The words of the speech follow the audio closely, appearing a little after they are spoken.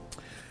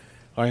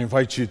I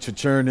invite you to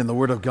turn in the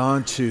Word of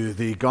God to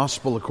the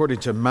Gospel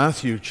according to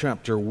Matthew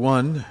chapter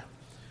 1.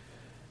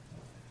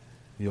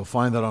 You'll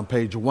find that on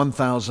page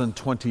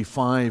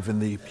 1025 in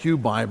the Pew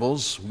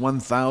Bibles,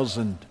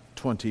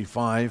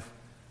 1025.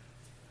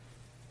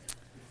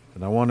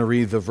 And I want to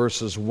read the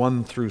verses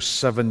 1 through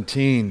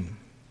 17.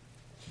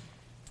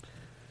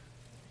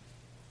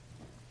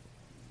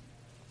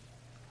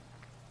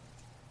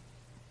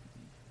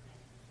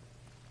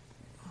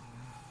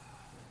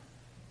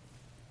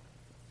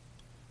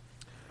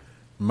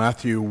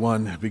 Matthew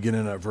 1,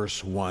 beginning at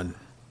verse 1.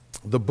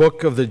 The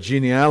book of the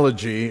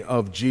genealogy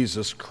of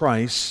Jesus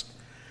Christ,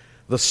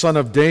 the son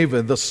of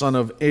David, the son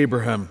of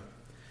Abraham.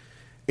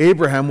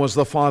 Abraham was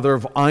the father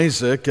of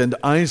Isaac, and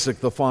Isaac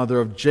the father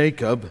of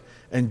Jacob,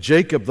 and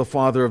Jacob the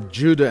father of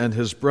Judah and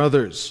his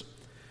brothers.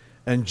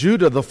 And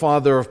Judah the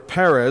father of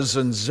Perez,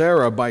 and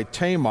Zerah by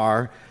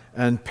Tamar,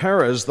 and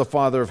Perez the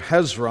father of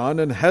Hezron,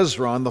 and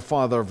Hezron the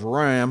father of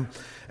Ram,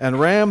 and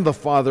Ram the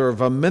father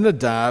of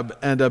Amminadab,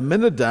 and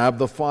Amminadab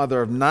the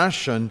father of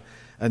Nahshon,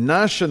 and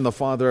Nahshon the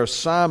father of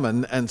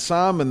Salmon, and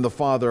Salmon the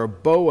father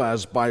of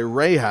Boaz by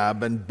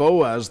Rahab, and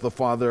Boaz the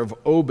father of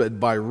Obed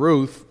by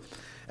Ruth,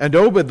 and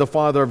Obed the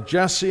father of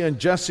Jesse, and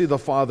Jesse the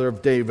father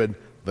of David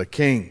the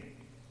king.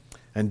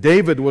 And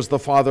David was the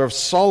father of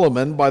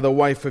Solomon by the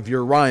wife of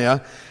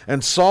Uriah,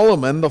 and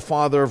Solomon the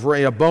father of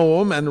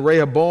Rehoboam, and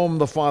Rehoboam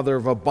the father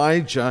of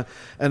Abijah,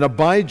 and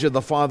Abijah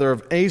the father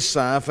of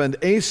Asaph, and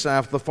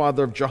Asaph the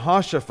father of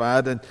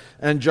Jehoshaphat,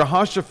 and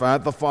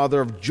Jehoshaphat the father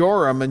of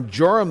Joram, and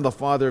Joram the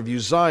father of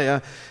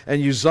Uzziah,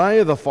 and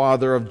Uzziah the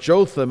father of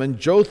Jotham, and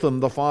Jotham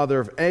the father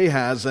of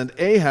Ahaz, and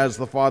Ahaz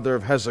the father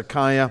of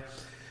Hezekiah,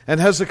 and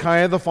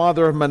Hezekiah the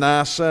father of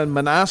Manasseh, and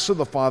Manasseh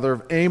the father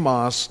of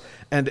Amos,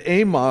 and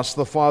Amos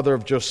the father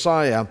of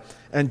Josiah,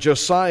 and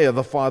Josiah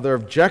the father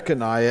of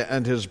Jeconiah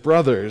and his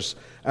brothers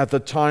at the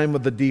time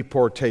of the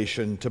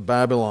deportation to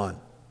Babylon.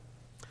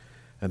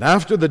 And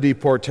after the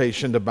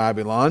deportation to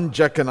Babylon,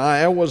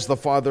 Jeconiah was the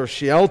father of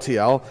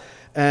Shealtiel,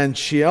 and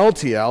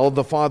Shealtiel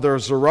the father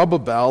of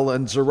Zerubbabel,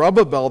 and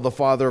Zerubbabel the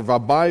father of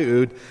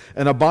Abiud,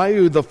 and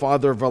Abiud the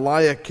father of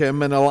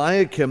Eliakim, and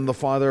Eliakim the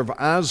father of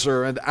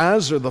Azor, and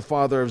Azor the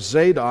father of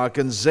Zadok,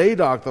 and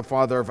Zadok the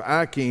father of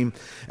Achim,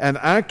 and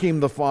Achim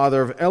the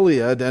father of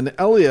Eliad, and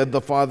Eliad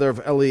the father of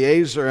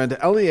Eleazar, and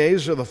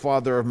Eleazar the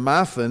father of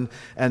Mathan,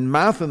 and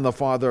Mathan the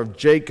father of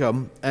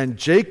Jacob, and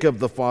Jacob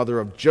the father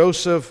of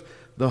Joseph,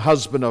 the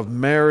husband of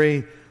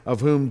Mary,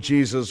 of whom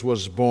Jesus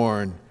was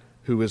born,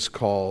 who is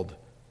called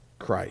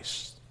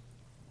Christ.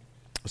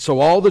 So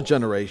all the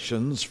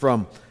generations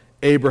from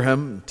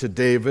Abraham to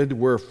David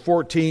were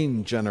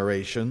 14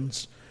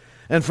 generations,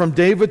 and from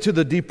David to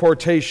the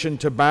deportation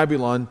to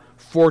Babylon,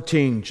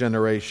 14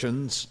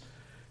 generations,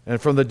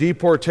 and from the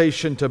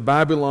deportation to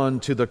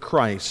Babylon to the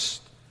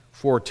Christ,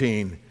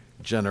 14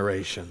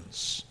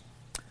 generations.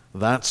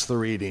 That's the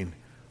reading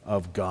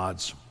of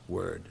God's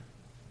Word.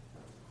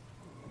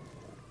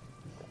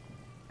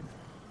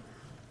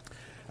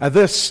 At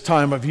this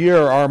time of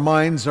year, our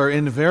minds are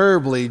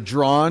invariably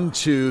drawn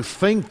to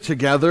think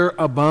together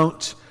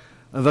about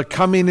the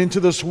coming into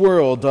this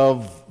world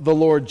of the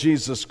Lord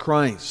Jesus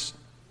Christ,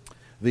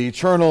 the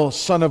eternal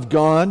Son of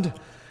God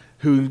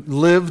who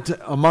lived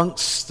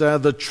amongst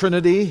the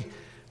Trinity,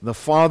 the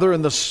Father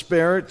and the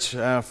Spirit,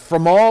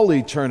 from all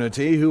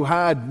eternity, who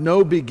had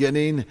no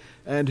beginning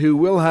and who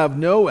will have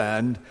no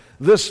end.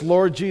 This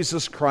Lord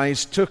Jesus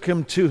Christ took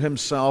him to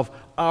himself,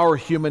 our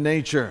human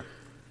nature.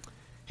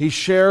 He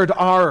shared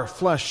our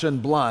flesh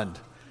and blood,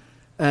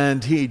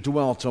 and he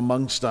dwelt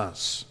amongst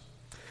us.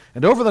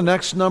 And over the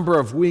next number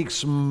of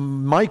weeks,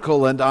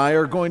 Michael and I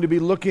are going to be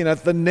looking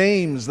at the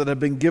names that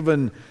have been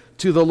given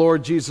to the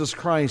Lord Jesus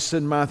Christ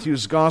in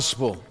Matthew's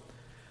Gospel.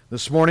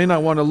 This morning, I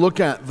want to look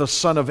at the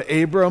son of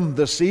Abram.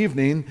 This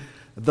evening,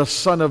 the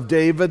son of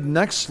David.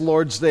 Next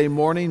Lord's Day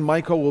morning,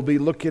 Michael will be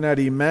looking at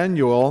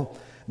Emmanuel.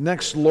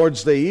 Next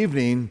Lord's Day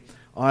evening,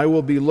 I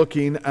will be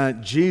looking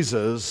at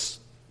Jesus.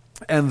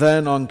 And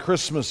then on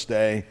Christmas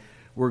Day,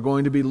 we're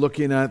going to be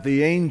looking at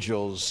the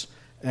angels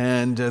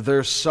and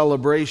their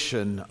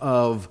celebration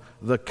of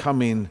the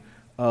coming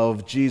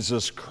of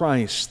Jesus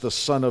Christ, the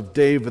son of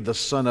David, the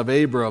son of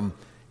Abram,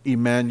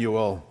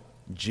 Emmanuel,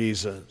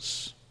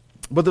 Jesus.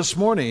 But this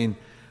morning,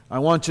 I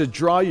want to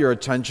draw your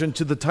attention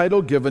to the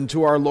title given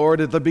to our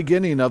Lord at the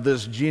beginning of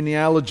this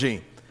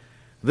genealogy.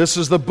 This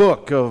is the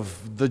book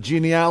of the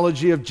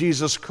genealogy of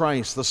Jesus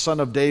Christ, the son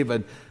of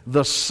David,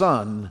 the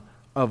son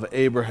of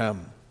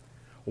Abraham.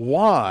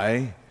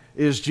 Why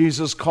is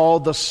Jesus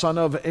called the son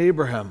of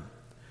Abraham?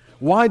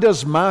 Why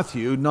does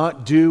Matthew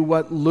not do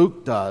what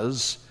Luke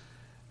does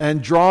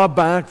and draw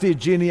back the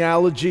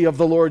genealogy of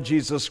the Lord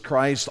Jesus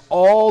Christ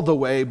all the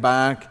way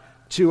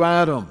back to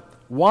Adam?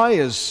 Why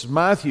is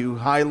Matthew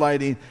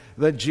highlighting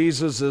that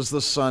Jesus is the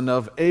son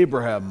of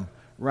Abraham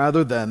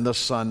rather than the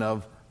son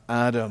of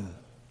Adam?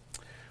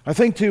 I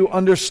think to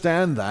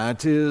understand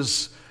that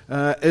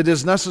it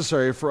is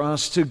necessary for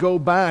us to go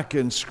back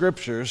in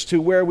Scriptures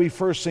to where we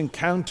first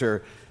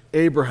encounter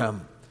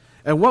Abraham.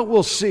 And what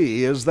we'll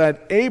see is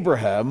that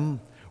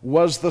Abraham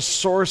was the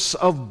source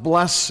of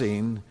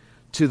blessing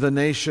to the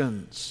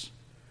nations.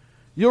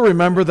 You'll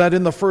remember that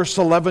in the first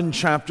 11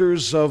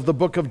 chapters of the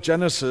book of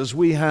Genesis,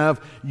 we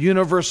have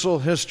universal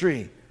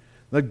history,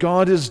 that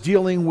God is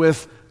dealing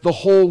with the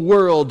whole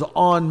world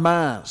en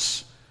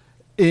masse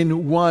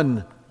in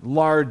one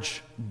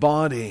large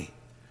body.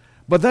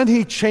 But then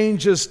he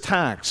changes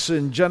tacks.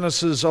 In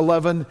Genesis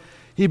 11,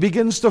 he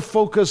begins to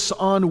focus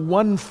on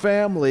one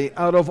family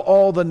out of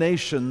all the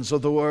nations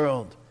of the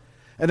world.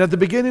 And at the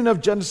beginning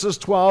of Genesis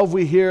 12,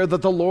 we hear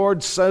that the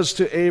Lord says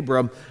to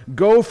Abram,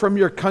 "Go from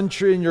your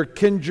country and your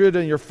kindred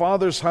and your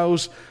father's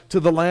house to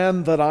the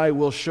land that I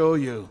will show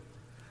you."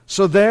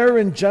 So there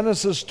in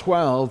Genesis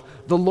 12,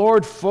 the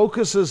Lord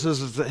focuses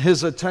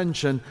his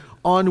attention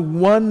on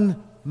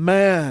one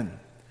man.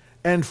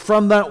 And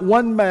from that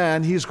one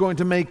man, he's going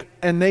to make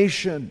a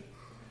nation.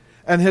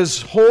 And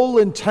his whole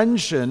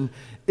intention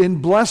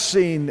in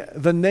blessing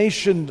the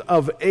nation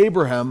of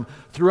Abraham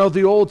throughout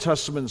the Old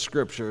Testament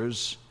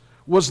scriptures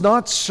was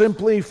not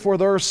simply for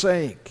their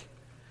sake.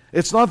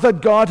 It's not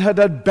that God had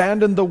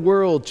abandoned the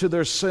world to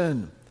their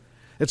sin.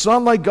 It's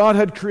not like God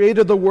had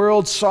created the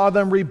world, saw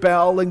them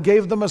rebel, and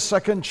gave them a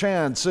second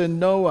chance in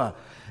Noah.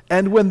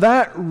 And when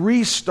that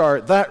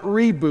restart, that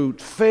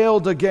reboot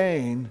failed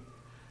again,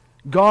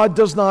 God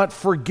does not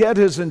forget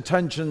his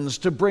intentions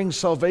to bring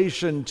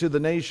salvation to the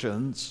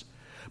nations.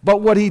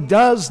 But what he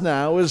does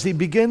now is he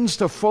begins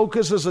to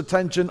focus his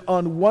attention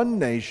on one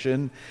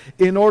nation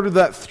in order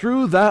that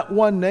through that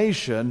one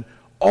nation,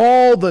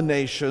 all the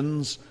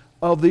nations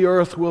of the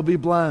earth will be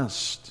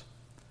blessed.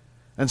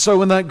 And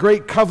so in that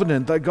great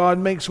covenant that God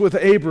makes with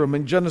Abram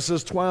in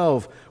Genesis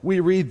 12, we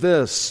read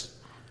this.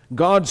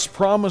 God's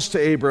promise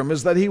to Abram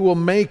is that he will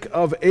make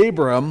of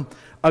Abram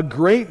a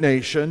great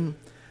nation.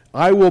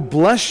 I will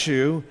bless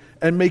you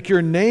and make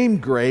your name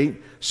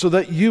great so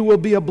that you will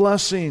be a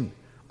blessing.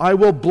 I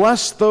will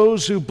bless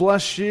those who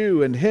bless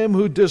you, and him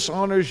who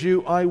dishonors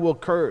you I will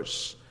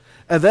curse.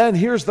 And then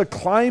here's the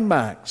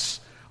climax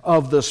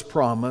of this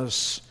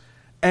promise.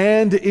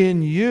 And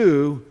in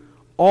you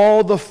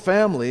all the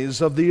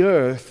families of the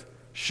earth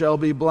shall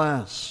be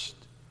blessed.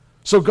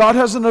 So God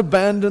hasn't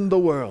abandoned the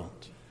world.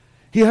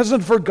 He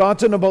hasn't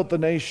forgotten about the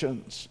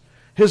nations.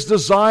 His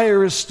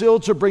desire is still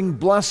to bring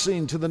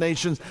blessing to the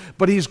nations,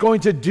 but he's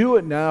going to do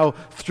it now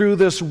through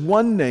this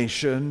one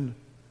nation,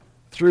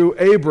 through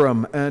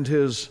Abram and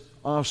his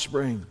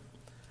offspring.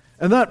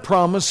 And that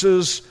promise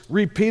is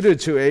repeated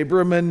to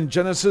Abram in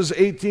Genesis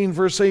 18,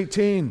 verse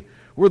 18,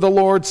 where the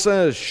Lord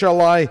says,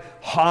 "Shall I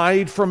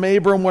hide from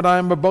Abram what I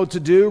am about to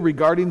do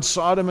regarding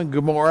Sodom and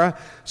Gomorrah,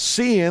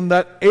 seeing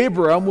that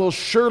Abram will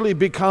surely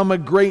become a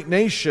great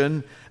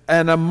nation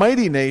and a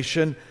mighty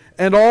nation,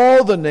 and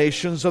all the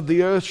nations of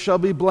the earth shall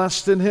be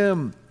blessed in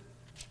him."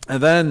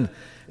 And then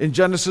in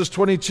Genesis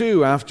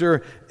 22,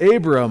 after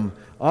Abram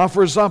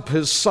offers up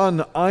his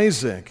son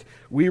Isaac,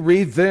 we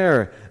read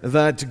there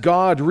that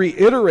God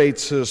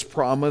reiterates his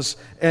promise,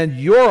 "And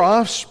your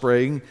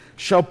offspring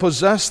shall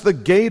possess the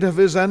gate of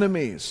his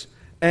enemies,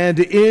 and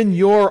in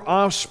your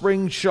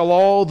offspring shall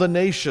all the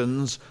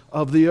nations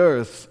of the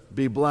earth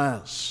be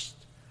blessed."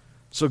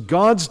 So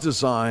God's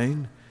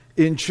design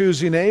in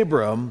choosing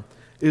Abram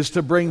is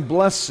to bring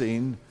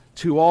blessing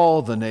to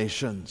all the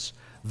nations.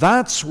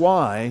 That's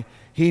why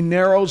he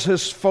narrows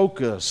his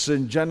focus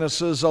in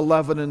Genesis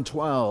 11 and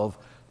 12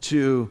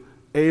 to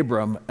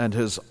Abram and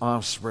his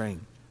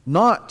offspring.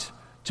 Not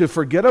to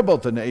forget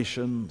about the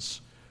nations,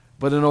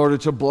 but in order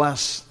to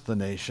bless the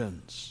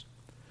nations.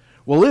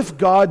 Well, if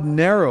God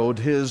narrowed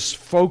his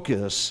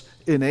focus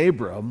in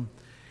Abram,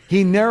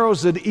 he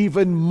narrows it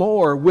even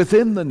more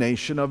within the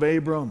nation of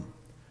Abram.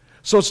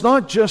 So it's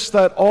not just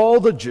that all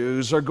the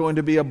Jews are going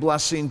to be a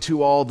blessing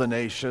to all the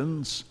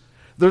nations.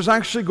 There's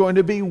actually going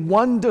to be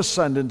one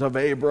descendant of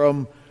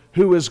Abram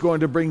who is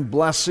going to bring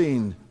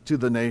blessing to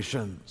the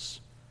nations.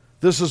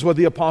 This is what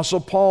the Apostle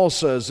Paul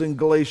says in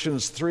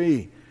Galatians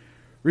 3.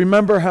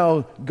 Remember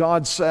how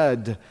God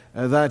said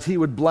that he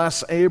would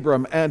bless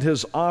Abram and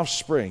his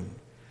offspring.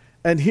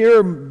 And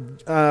here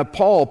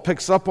Paul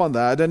picks up on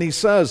that, and he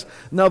says,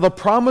 "Now the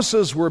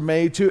promises were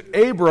made to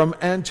Abram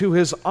and to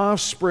his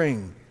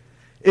offspring."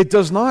 It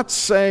does not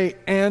say,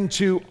 "and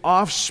to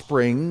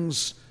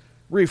offsprings,"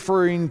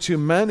 referring to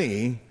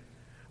many,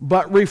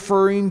 but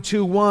referring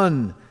to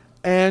one,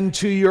 "and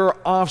to your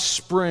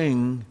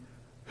offspring,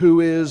 who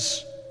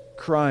is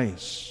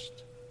Christ."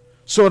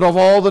 So out of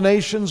all the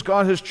nations,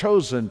 God has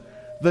chosen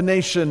the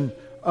nation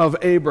of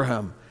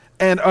Abraham.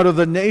 And out of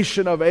the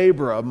nation of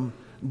Abraham,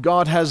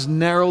 God has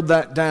narrowed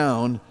that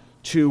down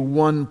to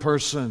one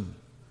person.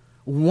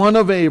 One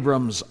of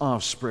Abram's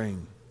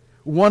offspring,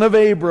 one of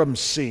Abram's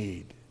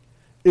seed,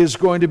 is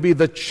going to be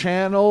the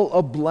channel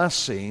of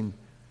blessing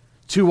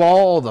to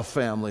all the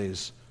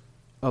families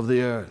of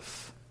the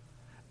earth.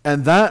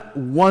 And that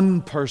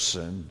one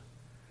person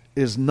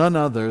is none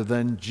other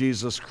than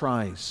Jesus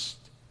Christ,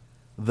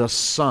 the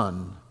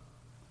Son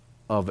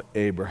of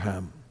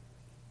Abraham.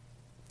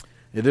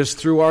 It is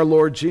through our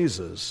Lord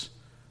Jesus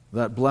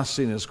that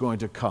blessing is going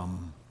to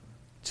come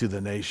to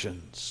the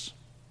nations.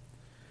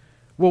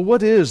 Well,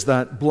 what is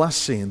that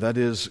blessing that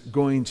is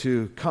going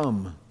to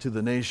come to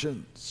the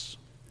nations?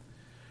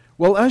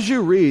 Well, as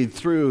you read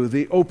through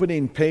the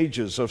opening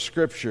pages of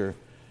Scripture,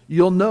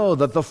 you'll know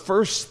that the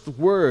first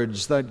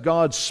words that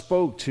God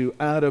spoke to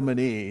Adam and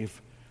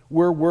Eve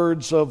were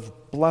words of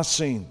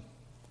blessing.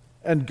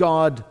 And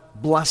God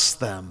blessed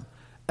them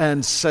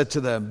and said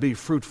to them, "Be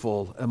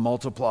fruitful and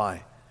multiply."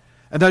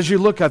 And as you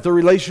look at the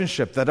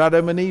relationship that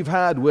Adam and Eve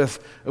had with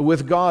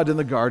God in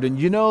the garden,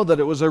 you know that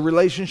it was a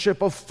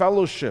relationship of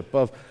fellowship,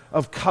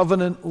 of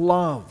covenant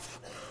love.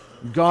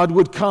 God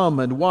would come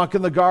and walk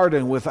in the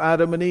garden with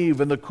Adam and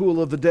Eve in the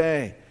cool of the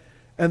day.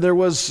 And there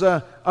was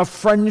a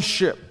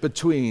friendship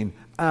between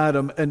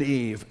Adam and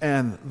Eve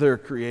and their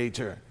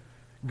Creator.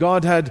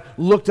 God had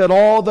looked at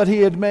all that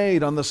He had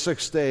made on the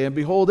sixth day, and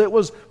behold, it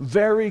was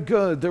very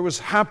good. There was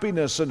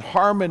happiness and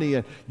harmony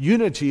and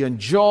unity and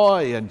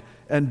joy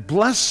and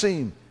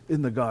blessing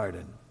in the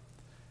garden.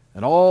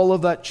 And all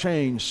of that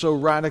changed so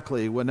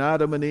radically when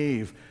Adam and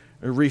Eve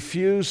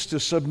refused to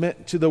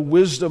submit to the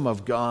wisdom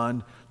of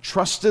God,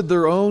 trusted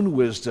their own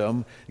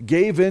wisdom,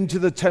 gave in to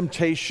the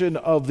temptation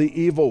of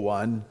the evil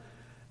one,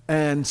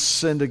 and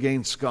sinned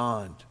against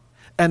God.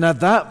 And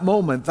at that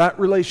moment, that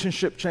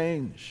relationship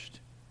changed.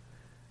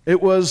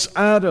 It was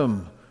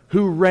Adam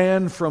who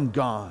ran from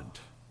God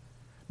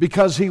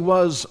because he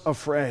was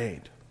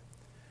afraid.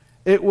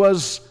 It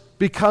was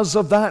because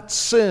of that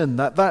sin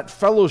that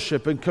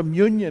fellowship and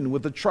communion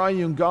with the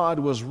triune God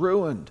was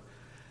ruined.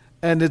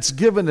 And it's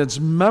given its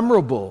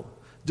memorable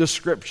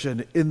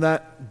description in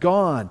that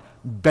God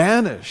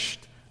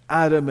banished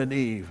Adam and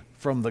Eve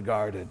from the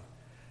garden.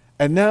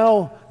 And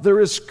now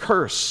there is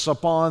curse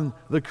upon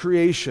the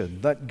creation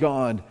that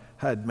God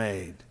had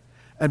made.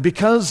 And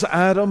because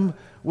Adam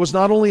was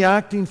not only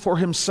acting for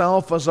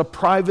himself as a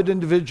private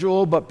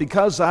individual, but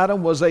because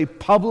Adam was a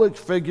public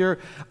figure,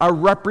 a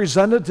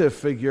representative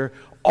figure,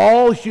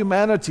 all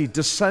humanity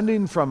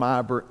descending from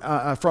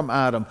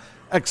Adam,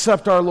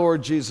 except our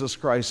Lord Jesus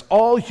Christ,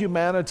 all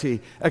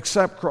humanity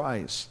except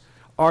Christ,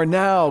 are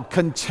now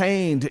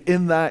contained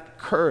in that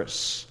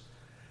curse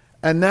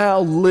and now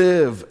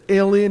live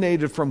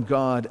alienated from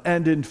God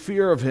and in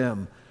fear of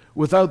Him,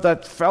 without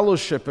that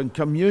fellowship and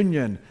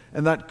communion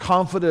and that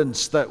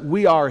confidence that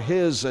we are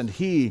His and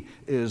He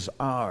is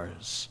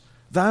ours.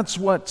 That's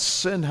what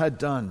sin had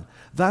done.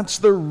 That's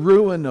the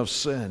ruin of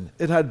sin.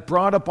 It had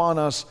brought upon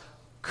us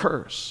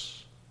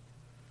curse.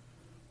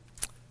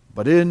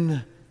 But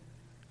in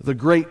the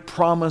great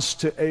promise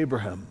to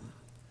Abraham,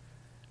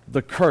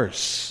 the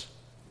curse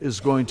is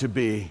going to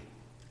be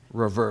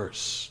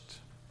reversed.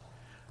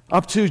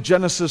 Up to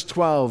Genesis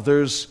 12,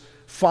 there's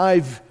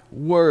 5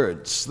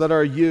 words that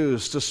are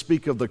used to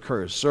speak of the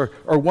curse, or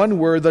one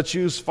word that's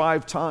used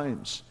 5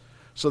 times,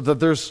 so that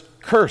there's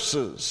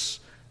curses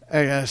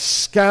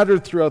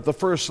scattered throughout the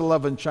first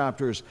 11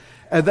 chapters.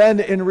 And then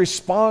in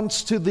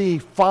response to the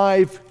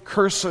 5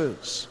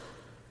 curses,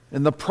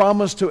 in the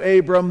promise to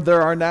Abram,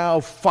 there are now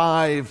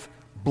 5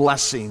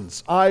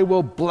 blessings. I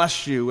will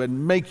bless you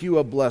and make you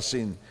a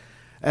blessing.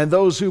 And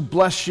those who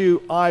bless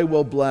you, I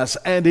will bless.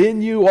 And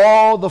in you,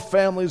 all the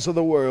families of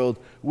the world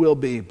will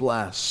be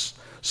blessed.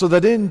 So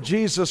that in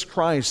Jesus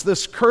Christ,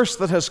 this curse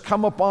that has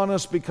come upon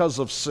us because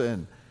of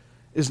sin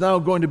is now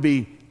going to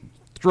be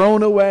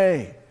thrown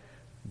away,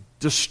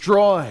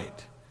 destroyed,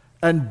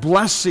 and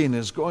blessing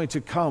is going to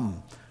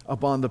come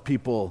upon the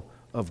people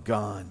of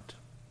God.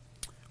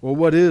 Well,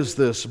 what is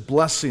this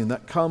blessing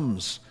that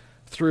comes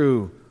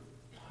through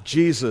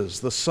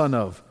Jesus, the son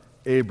of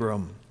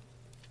Abram?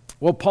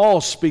 Well, Paul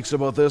speaks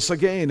about this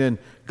again in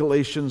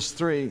Galatians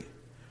 3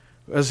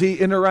 as he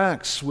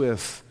interacts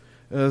with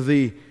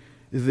the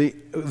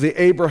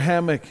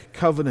Abrahamic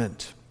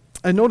covenant.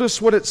 And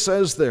notice what it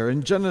says there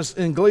in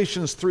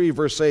Galatians 3,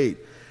 verse 8.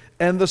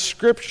 And the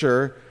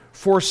Scripture,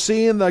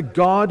 foreseeing that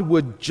God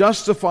would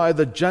justify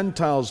the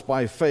Gentiles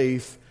by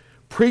faith,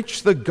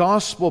 preached the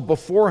gospel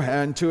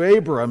beforehand to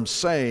Abraham,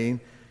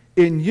 saying,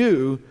 in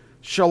you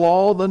shall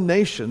all the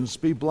nations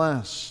be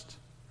blessed.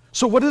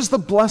 So what is the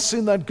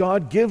blessing that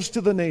God gives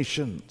to the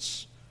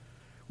nations?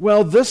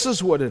 Well, this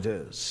is what it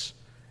is.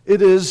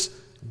 It is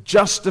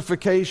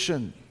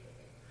justification.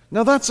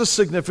 Now that's a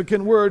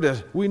significant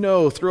word we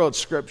know throughout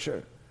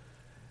Scripture.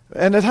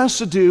 And it has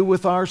to do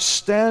with our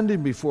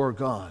standing before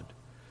God.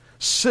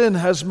 Sin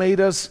has made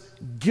us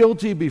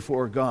guilty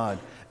before God,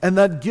 and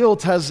that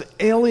guilt has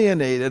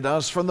alienated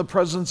us from the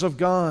presence of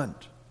God.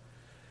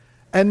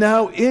 And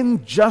now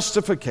in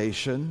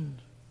justification,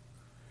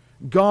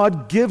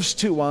 God gives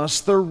to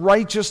us the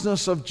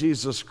righteousness of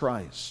Jesus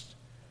Christ.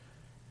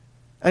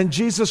 And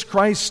Jesus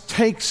Christ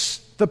takes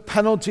the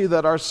penalty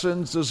that our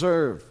sins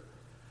deserve.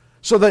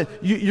 So that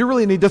you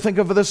really need to think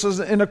of this as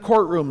in a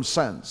courtroom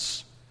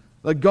sense.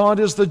 That God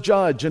is the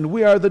judge and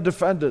we are the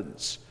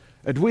defendants.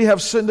 And we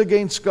have sinned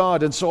against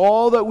God. And so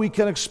all that we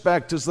can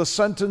expect is the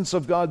sentence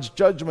of God's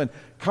judgment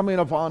coming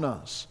upon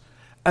us.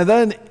 And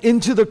then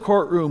into the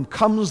courtroom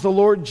comes the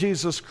Lord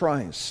Jesus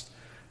Christ,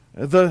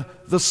 the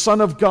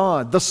Son of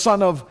God, the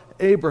Son of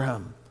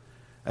Abraham.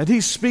 And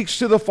he speaks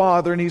to the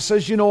Father and he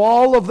says,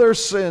 all of their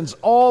sins,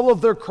 all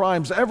of their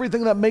crimes,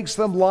 everything that makes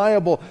them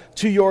liable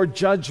to your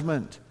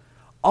judgment,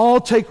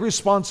 I'll take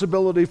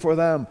responsibility for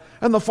them.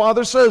 And the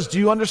Father says, do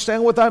you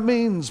understand what that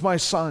means, my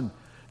son?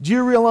 Do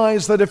you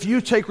realize that if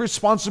you take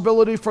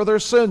responsibility for their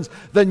sins,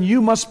 then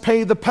you must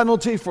pay the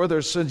penalty for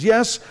their sins?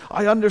 Yes,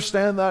 I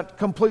understand that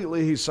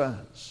completely, he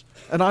says.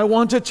 And I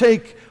want to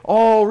take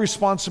all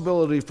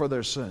responsibility for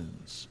their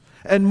sins.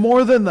 And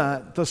more than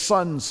that, the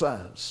Son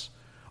says,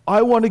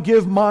 I want to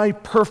give my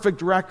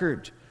perfect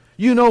record.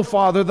 You know,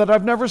 Father, that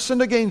I've never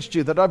sinned against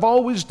you, that I've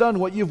always done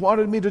what you've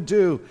wanted me to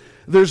do.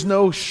 There's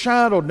no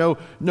shadow,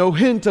 no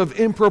hint of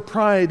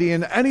impropriety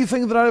in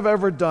anything that I've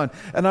ever done.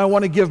 And I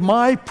want to give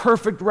my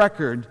perfect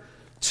record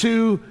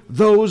to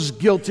those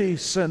guilty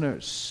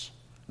sinners.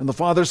 And the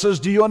Father says,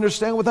 do you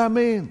understand what that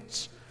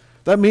means?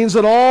 That means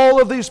that all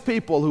of these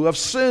people who have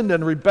sinned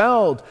and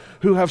rebelled,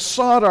 who have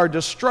sought our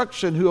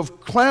destruction, who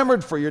have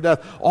clamored for your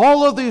death,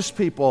 all of these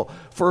people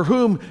for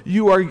whom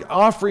you are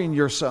offering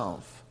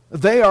yourself,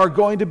 they are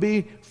going to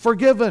be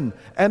forgiven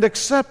and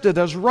accepted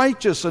as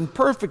righteous and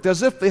perfect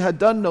as if they had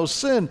done no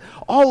sin.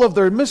 All of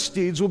their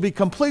misdeeds will be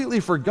completely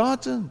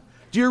forgotten.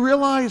 Do you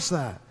realize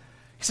that?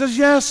 He says,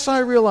 yes, I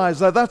realize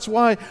that. That's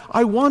why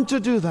I want to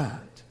do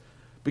that.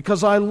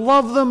 Because I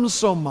love them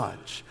so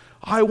much.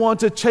 I want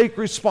to take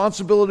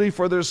responsibility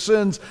for their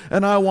sins,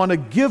 and I want to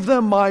give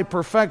them my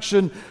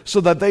perfection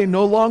so that they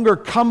no longer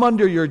come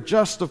under your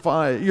just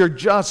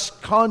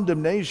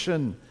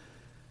condemnation.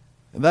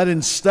 And that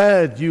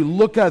instead you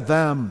look at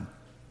them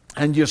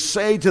and you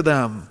say to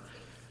them,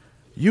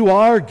 you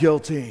are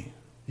guilty,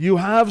 you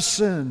have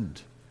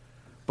sinned,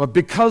 but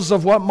because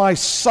of what my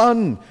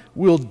Son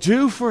will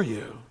do for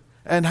you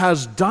and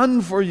has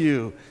done for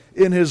you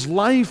in his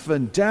life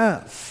and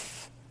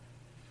death,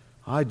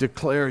 I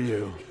declare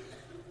you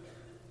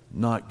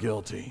not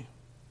guilty.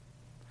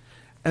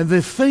 And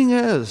the thing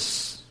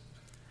is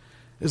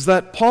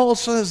that Paul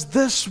says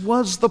this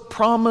was the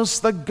promise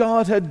that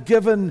God had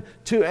given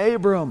to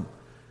Abram.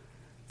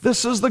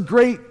 This is the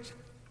great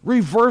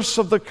reverse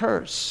of the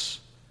curse,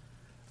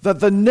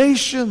 that the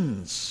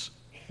nations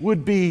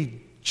would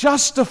be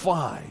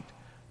justified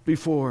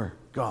before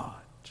God.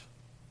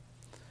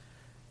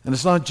 And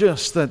it's not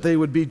just that they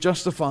would be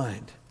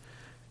justified.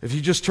 If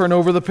you just turn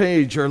over the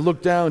page or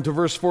look down to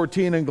verse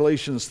 14 in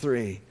Galatians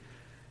 3,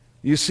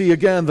 you see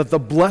again that the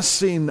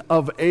blessing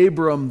of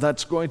Abram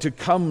that's going to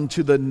come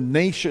to the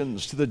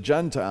nations, to the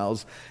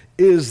Gentiles,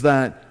 is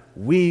that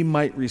we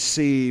might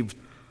receive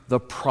the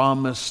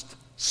promised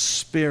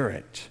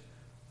Spirit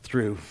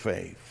through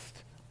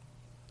faith.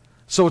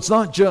 So it's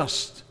not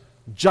just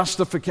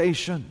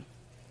justification,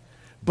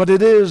 but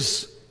it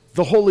is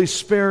the Holy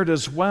Spirit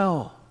as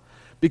well.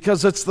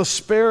 Because it's the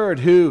Spirit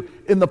who,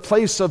 in the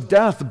place of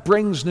death,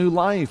 brings new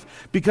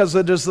life. Because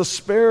it is the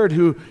Spirit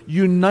who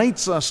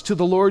unites us to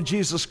the Lord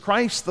Jesus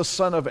Christ, the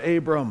Son of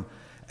Abram.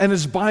 And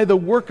it's by the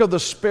work of the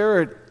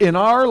Spirit in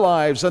our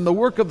lives and the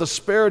work of the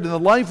Spirit in the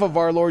life of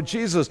our Lord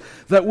Jesus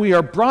that we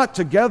are brought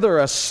together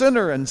as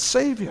sinner and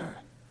Savior.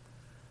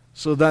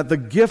 So that the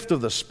gift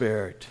of the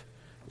Spirit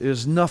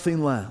is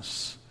nothing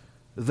less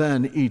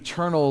than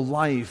eternal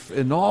life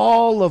in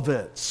all of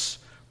its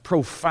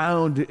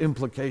profound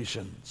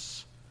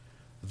implications.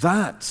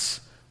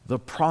 That's the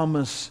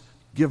promise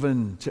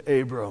given to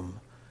Abram,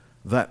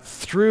 that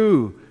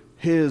through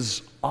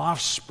his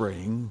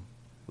offspring,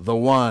 the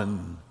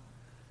one,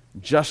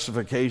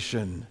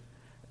 justification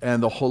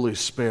and the Holy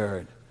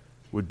Spirit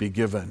would be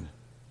given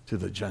to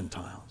the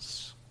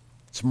Gentiles.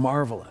 It's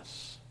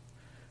marvelous.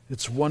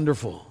 It's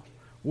wonderful.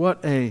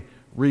 What a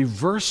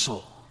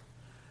reversal.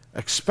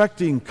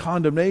 Expecting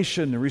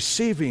condemnation,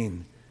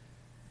 receiving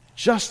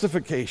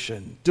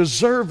justification,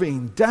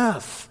 deserving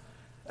death,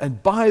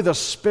 and by the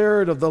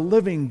Spirit of the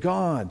living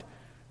God,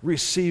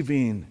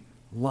 receiving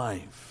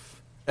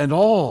life. And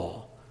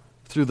all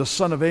through the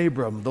Son of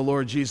Abram, the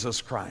Lord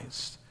Jesus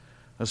Christ.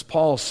 As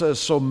Paul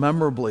says so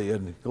memorably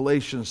in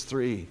Galatians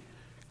 3,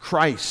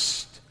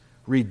 Christ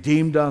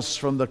redeemed us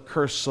from the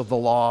curse of the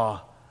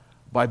law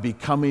by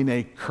becoming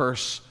a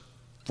curse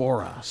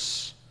for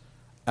us.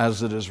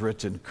 As it is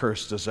written,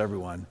 cursed is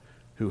everyone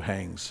who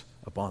hangs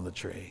upon the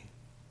tree.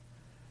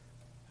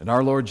 And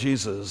our Lord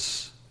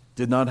Jesus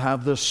did not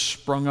have this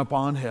sprung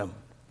upon him,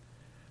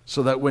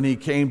 so that when he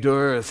came to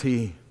earth,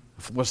 he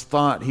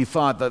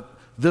thought that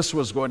this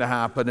was going to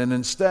happen, and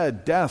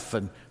instead death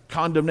and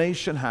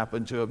condemnation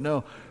happened to him.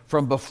 No,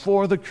 from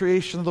before the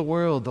creation of the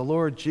world, the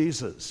Lord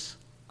Jesus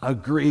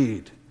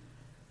agreed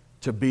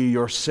to be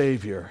your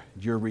Savior,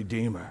 your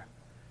Redeemer.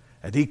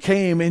 And he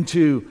came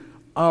into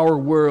our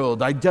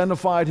world,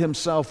 identified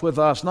himself with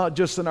us, not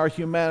just in our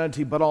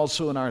humanity, but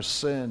also in our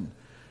sin.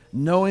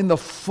 Knowing the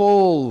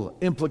full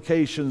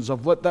implications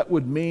of what that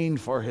would mean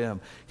for him,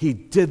 he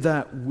did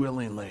that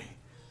willingly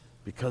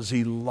because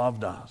he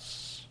loved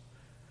us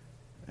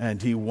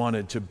and he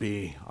wanted to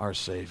be our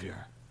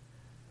Savior.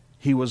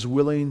 He was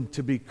willing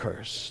to be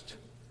cursed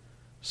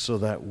so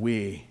that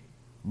we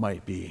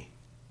might be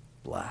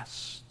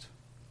blessed.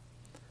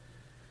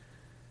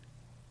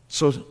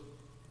 So,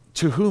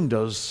 to whom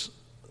does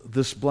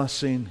this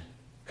blessing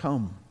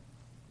come?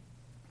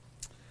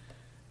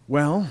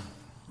 Well,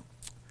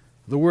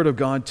 the Word of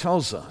God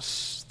tells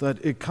us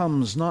that it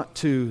comes not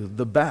to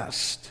the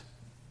best,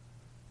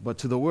 but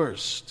to the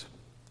worst.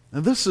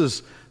 And this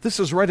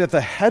is right at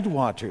the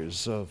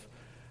headwaters of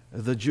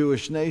the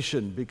Jewish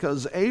nation,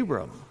 because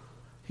Abram,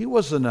 he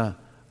wasn't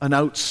an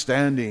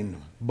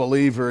outstanding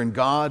believer in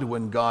God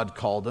when God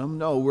called him.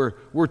 No,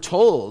 we're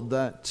told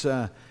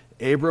that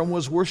Abram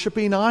was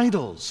worshiping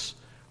idols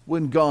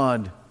when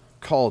God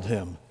called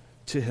him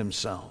to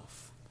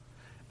himself.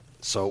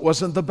 So it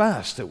wasn't the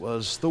best, it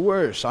was the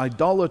worst,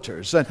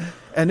 idolaters.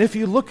 And if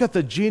you look at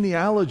the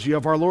genealogy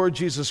of our Lord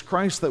Jesus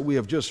Christ that we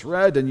have just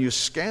read, and you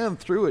scan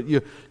through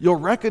it, you'll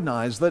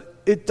recognize that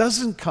it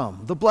doesn't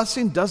come. The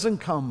blessing doesn't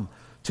come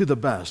to the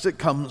best. It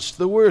comes to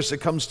the worst. It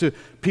comes to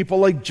people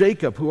like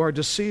Jacob, who are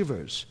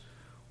deceivers,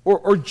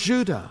 or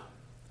Judah,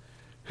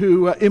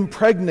 who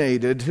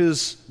impregnated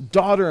his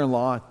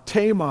daughter-in-law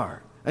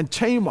Tamar, and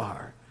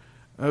Tamar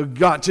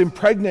got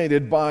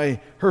impregnated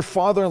by her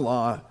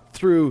father-in-law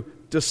through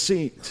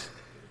deceit.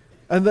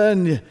 And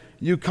then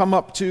you come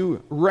up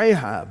to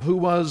Rahab, who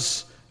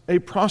was a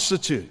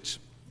prostitute,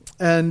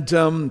 and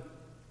then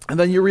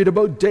you read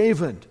about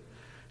David,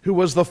 who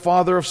was the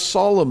father of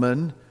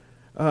Solomon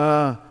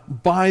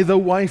by the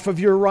wife of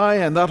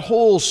Uriah, and that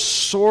whole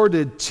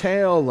sordid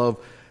tale of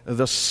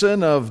the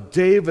sin of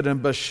David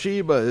and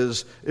Bathsheba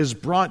is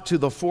brought to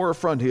the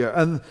forefront here.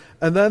 And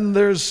then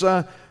there's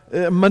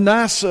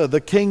Manasseh,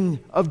 the king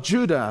of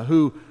Judah,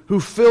 who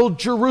filled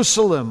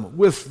Jerusalem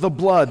with the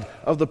blood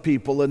of the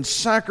people and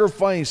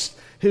sacrificed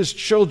his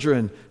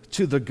children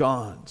to the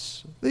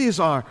gods. These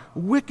are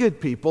wicked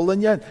people,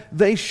 and yet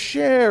they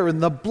share in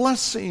the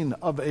blessing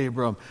of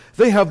Abram.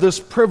 They have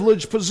this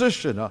privileged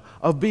position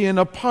of being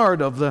a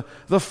part of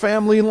the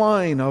family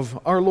line of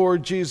our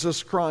Lord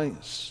Jesus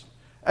Christ.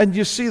 And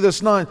you see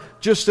this not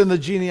just in the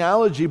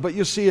genealogy, but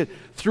you see it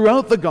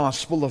throughout the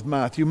Gospel of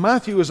Matthew.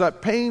 Matthew is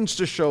at pains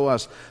to show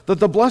us that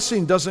the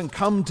blessing doesn't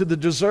come to the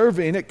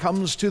deserving, it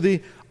comes to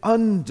the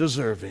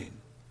undeserving.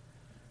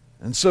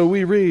 And so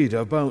we read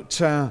about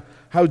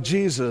how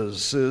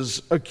Jesus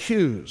is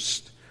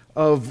accused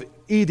of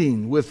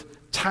eating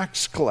with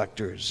tax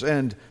collectors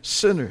and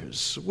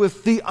sinners,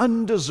 with the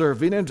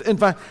undeserving. And in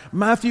fact,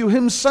 Matthew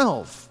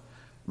himself,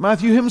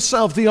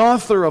 the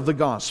author of the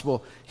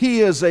gospel,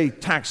 he is a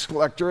tax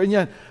collector, and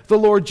yet the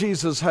Lord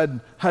Jesus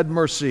had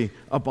mercy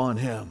upon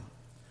him.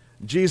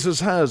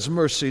 Jesus has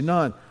mercy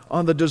not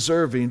on the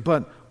deserving,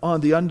 but on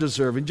the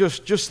undeserving.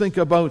 Just think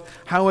about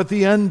how at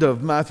the end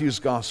of Matthew's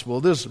gospel,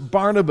 this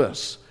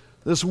Barnabas,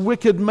 this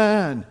wicked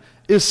man,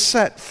 is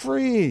set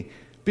free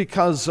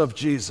because of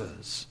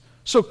Jesus.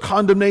 So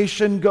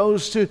condemnation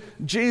goes to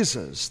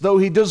Jesus, though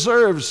he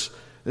deserves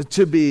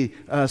to be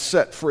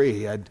set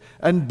free.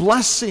 And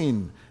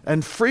blessing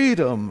and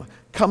freedom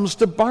comes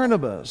to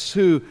Barnabas,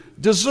 who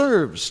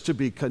deserves to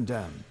be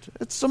condemned.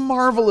 It's a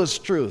marvelous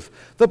truth.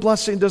 The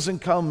blessing doesn't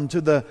come to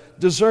the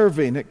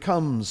deserving, it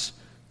comes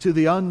to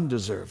the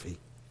undeserving.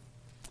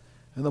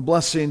 And the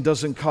blessing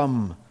doesn't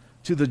come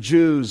to the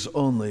Jews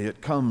only, it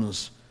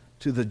comes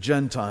to the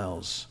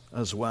Gentiles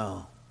as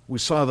well. We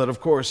saw that, of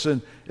course,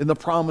 in the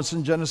promise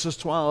in Genesis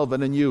 12,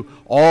 and in you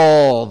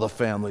all the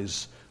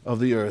families of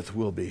the earth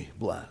will be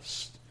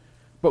blessed.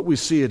 But we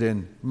see it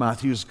in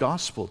Matthew's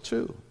gospel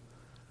too.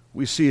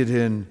 We see it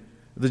in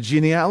the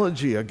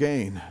genealogy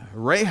again.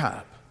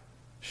 Rahab,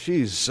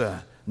 she's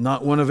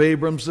not one of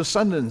Abram's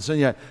descendants, and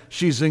yet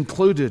she's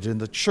included in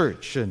the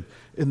church and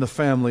in the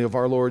family of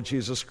our Lord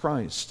Jesus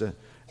Christ.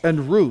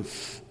 And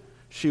Ruth,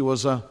 she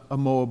was a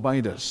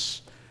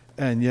Moabitess,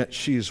 and yet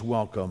she's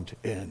welcomed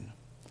in.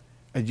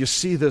 And you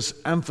see this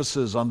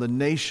emphasis on the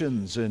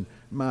nations in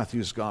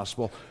Matthew's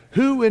gospel.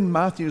 Who in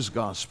Matthew's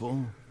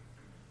gospel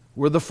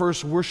were the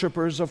first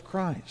worshipers of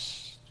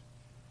Christ?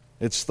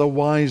 It's the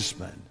wise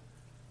men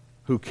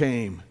who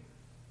came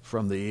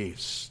from the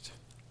east.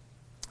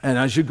 And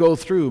as you go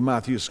through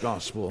Matthew's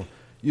gospel,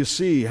 you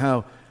see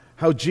how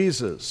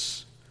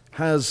Jesus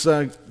has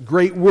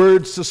great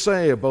words to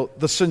say about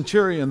the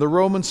centurion, the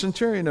Roman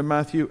centurion in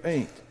Matthew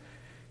 8.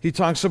 He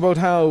talks about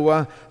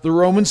how the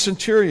Roman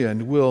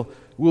centurion will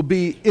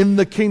be in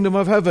the kingdom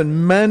of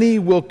heaven. Many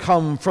will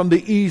come from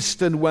the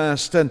east and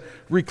west and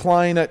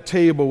recline at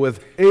table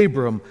with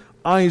Abram,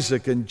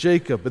 Isaac, and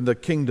Jacob in the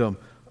kingdom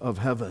of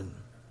heaven.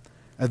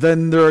 And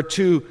then there are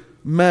two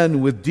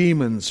men with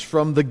demons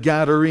from the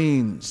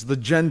Gadarenes, the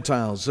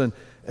Gentiles,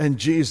 and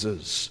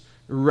Jesus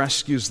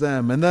rescues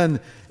them. And then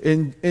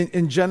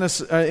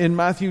in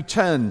Matthew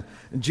 10,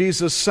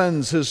 Jesus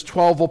sends his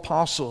 12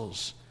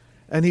 apostles.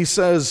 And he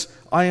says,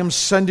 I am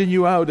sending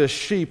you out as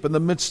sheep in the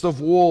midst of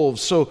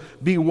wolves. So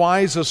be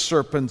wise as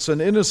serpents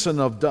and innocent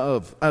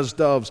as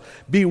doves.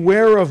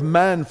 Beware of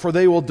men, for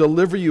they will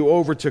deliver you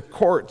over to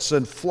courts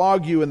and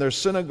flog you in their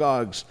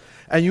synagogues.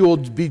 And you will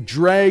be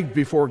dragged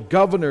before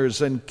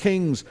governors and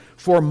kings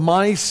for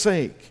my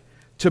sake,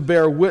 to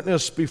bear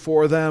witness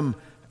before them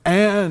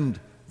and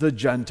the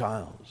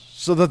Gentiles.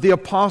 So that the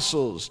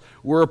apostles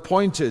were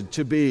appointed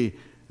to be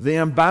the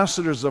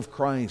ambassadors of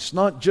Christ,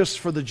 not just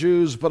for the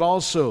Jews, but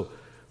also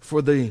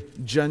for the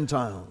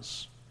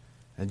Gentiles.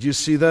 And you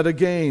see that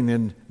again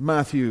in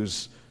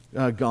Matthew's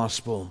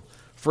gospel.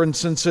 For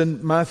instance,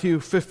 in Matthew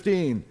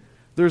 15,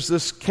 there's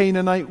this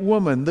Canaanite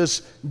woman,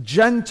 this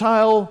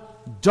Gentile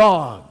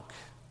dog,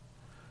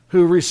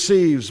 who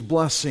receives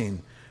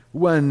blessing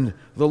when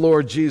the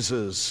Lord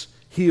Jesus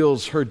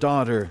heals her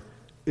daughter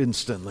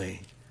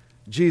instantly.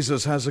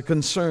 Jesus has a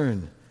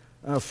concern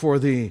for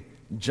the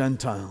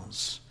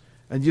Gentiles.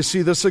 And you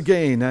see this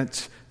again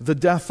at the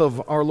death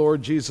of our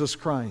Lord Jesus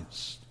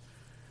Christ.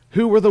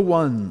 Who were the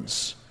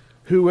ones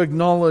who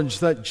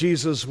acknowledged that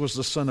Jesus was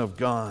the Son of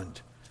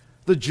God?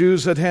 The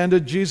Jews had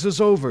handed Jesus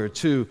over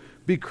to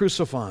be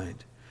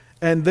crucified.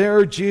 And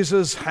there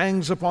Jesus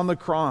hangs upon the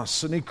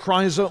cross, and he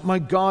cries out, my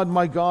God,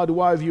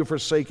 why have you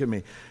forsaken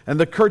me?" And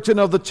the curtain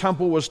of the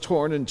temple was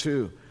torn in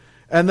two.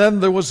 And then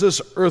there was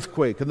this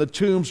earthquake, and the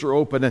tombs were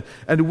open.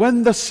 And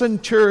when the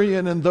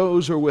centurion and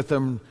those who were with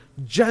him,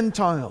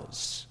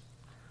 Gentiles,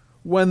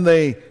 when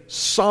they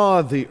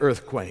saw the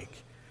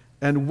earthquake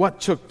and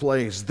what took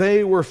place,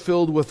 they were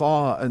filled with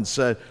awe and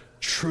said,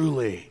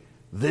 "Truly,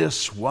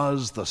 this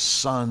was the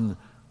Son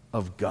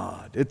of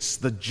God." It's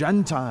the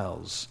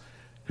Gentiles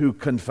who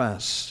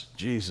confess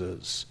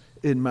Jesus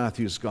in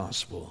Matthew's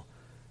gospel,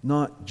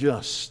 not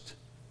just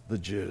the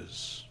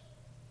Jews.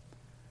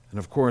 And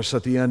of course,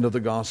 at the end of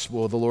the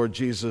gospel, the Lord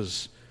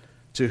Jesus,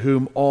 to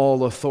whom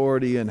all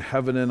authority in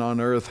heaven and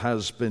on earth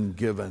has been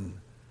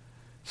given,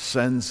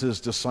 sends his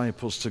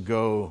disciples to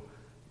go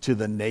to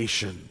the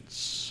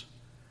nations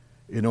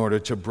in order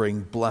to bring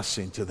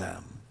blessing to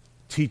them,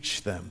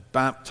 teach them,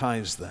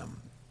 baptize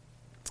them.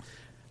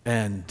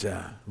 And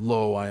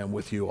lo, I am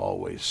with you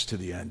always to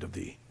the end of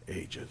the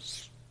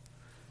ages.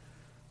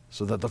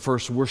 So that the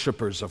first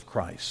worshipers of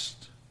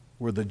Christ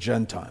were the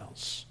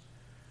Gentiles.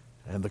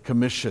 And the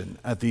commission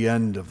at the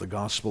end of the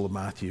Gospel of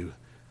Matthew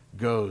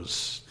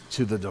goes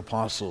to the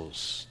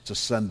apostles to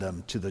send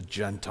them to the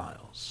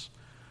Gentiles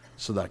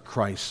so that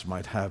Christ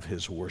might have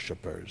his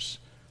worshipers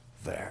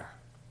there.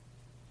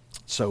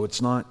 So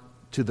it's not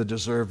to the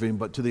deserving,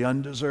 but to the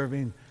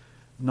undeserving,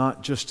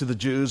 not just to the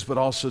Jews, but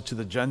also to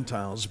the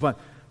Gentiles. But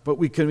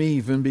we can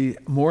even be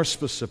more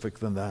specific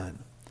than that.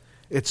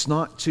 It's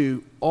not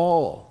to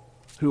all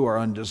who are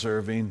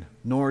undeserving,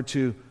 nor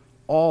to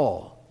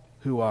all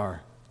who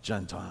are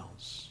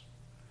Gentiles.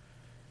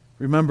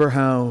 Remember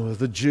how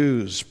the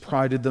Jews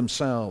prided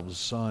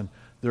themselves on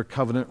their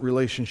covenant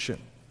relationship.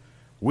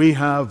 We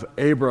have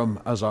Abram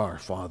as our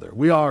father.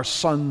 We are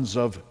sons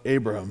of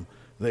Abraham,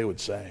 they would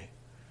say.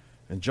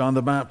 And John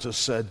the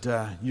Baptist said,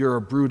 you're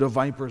a brood of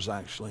vipers,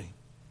 actually.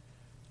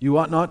 You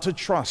ought not to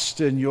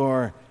trust in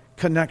your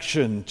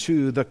connection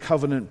to the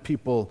covenant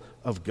people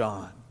of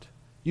God.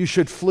 You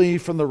should flee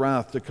from the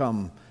wrath to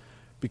come,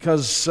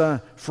 because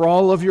for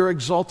all of your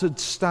exalted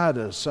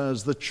status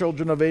as the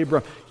children of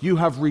Abraham, you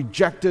have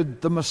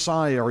rejected the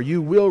Messiah, or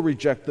you will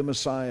reject the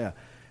Messiah,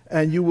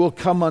 and you will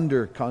come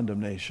under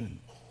condemnation.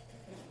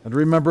 And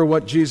remember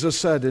what Jesus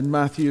said in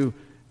Matthew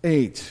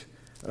 8,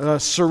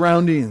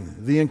 surrounding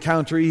the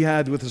encounter he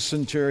had with the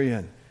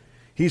centurion.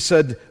 He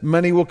said,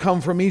 "Many will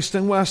come from east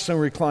and west and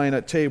recline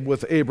at table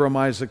with Abraham,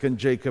 Isaac, and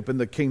Jacob in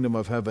the kingdom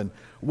of heaven,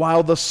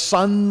 while the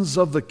sons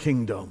of the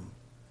kingdom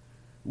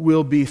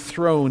will be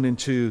thrown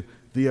into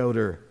the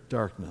outer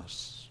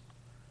darkness."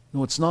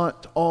 No, it's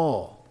not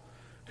all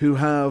who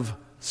have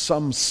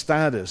some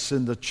status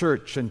in the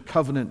church and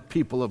covenant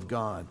people of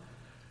God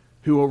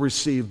who will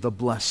receive the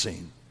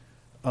blessing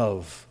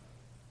of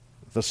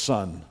the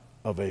son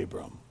of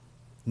Abram.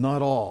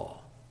 Not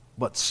all,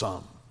 but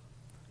some.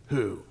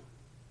 Who?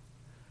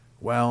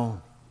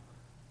 Well,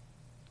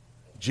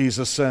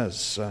 Jesus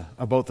says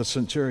about the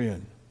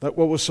centurion that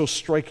what was so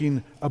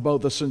striking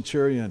about the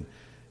centurion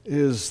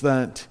is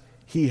that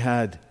he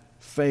had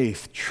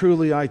faith.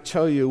 "Truly I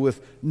tell you,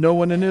 with no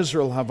one in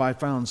Israel have I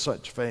found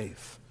such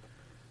faith."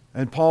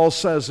 And Paul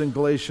says in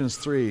Galatians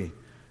 3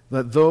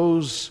 that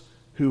those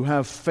who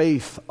have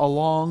faith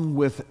along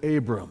with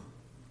Abram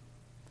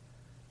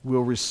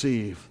will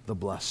receive the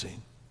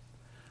blessing.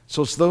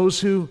 So it's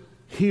those who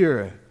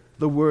hear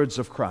the words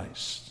of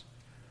Christ,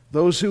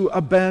 those who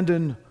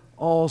abandon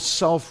all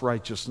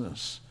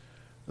self-righteousness,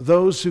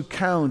 those who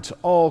count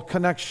all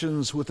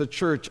connections with the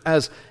church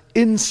as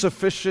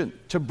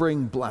insufficient to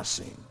bring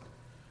blessing,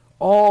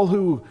 all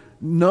who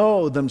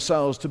know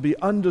themselves to be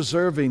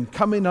undeserving,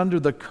 coming under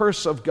the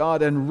curse of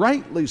God, and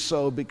rightly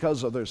so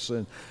because of their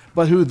sin,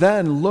 but who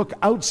then look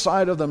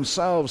outside of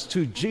themselves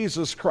to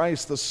Jesus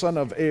Christ, the Son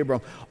of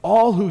Abraham.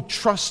 All who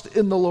trust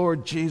in the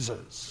Lord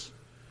Jesus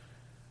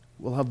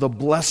will have the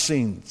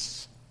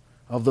blessings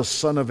of the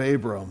Son of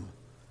Abraham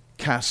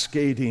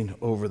cascading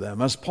over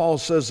them. As Paul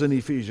says in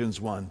Ephesians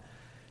 1,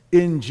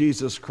 in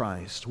Jesus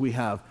Christ we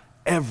have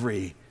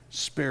every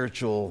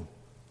spiritual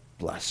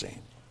blessing.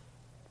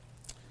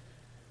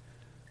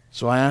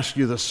 So I ask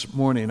you this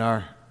morning,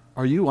 are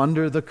you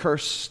under the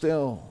curse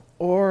still?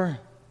 Or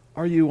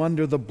are you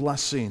under the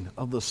blessing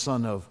of the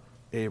Son of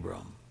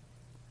Abraham?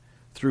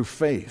 Through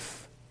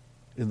faith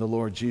in the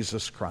Lord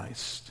Jesus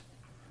Christ.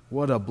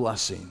 What a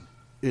blessing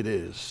it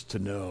is to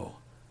know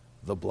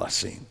the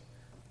blessing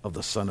of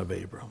the son of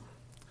Abram.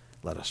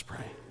 Let us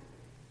pray.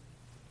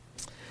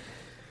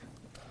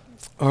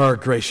 Our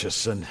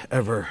gracious and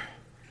ever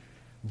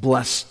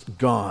blessed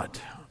God,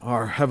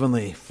 our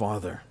heavenly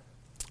Father,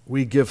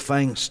 we give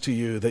thanks to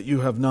you that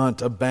you have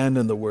not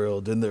abandoned the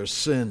world in their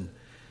sin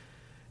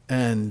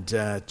and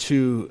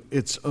to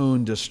its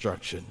own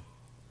destruction,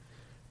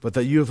 but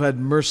that you have had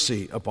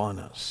mercy upon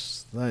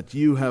us, that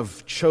you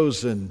have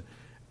chosen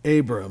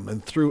Abram,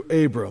 and through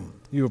Abram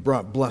you have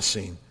brought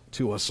blessing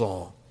to us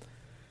all.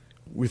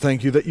 We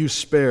thank you that you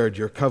spared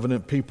your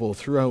covenant people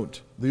throughout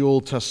the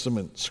Old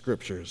Testament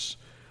scriptures,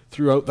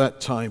 throughout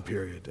that time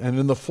period, and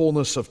in the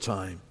fullness of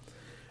time,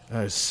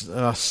 as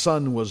a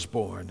son was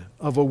born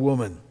of a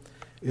woman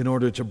in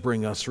order to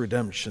bring us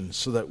redemption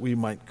so that we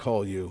might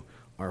call you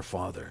our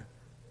Father.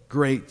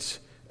 Great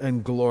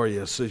and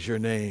glorious is your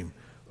name,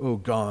 O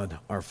God,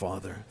 our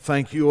Father.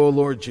 Thank you, O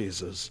Lord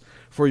Jesus,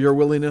 for your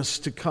willingness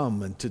to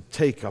come and to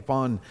take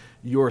upon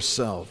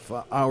yourself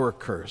our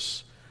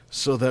curse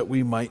so that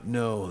we might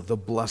know the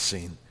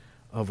blessing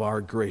of our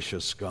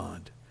gracious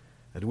God.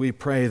 And we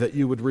pray that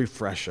you would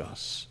refresh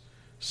us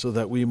so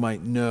that we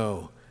might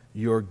know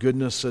your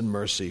goodness and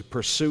mercy,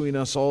 pursuing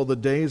us all the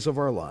days of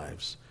our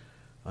lives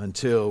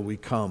until we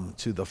come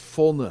to the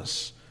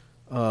fullness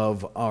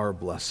of our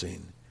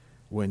blessing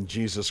when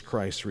Jesus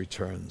Christ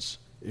returns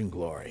in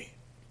glory.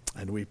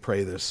 And we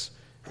pray this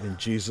in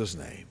Jesus'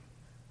 name.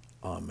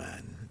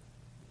 Amen.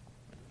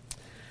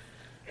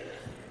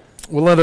 Well, let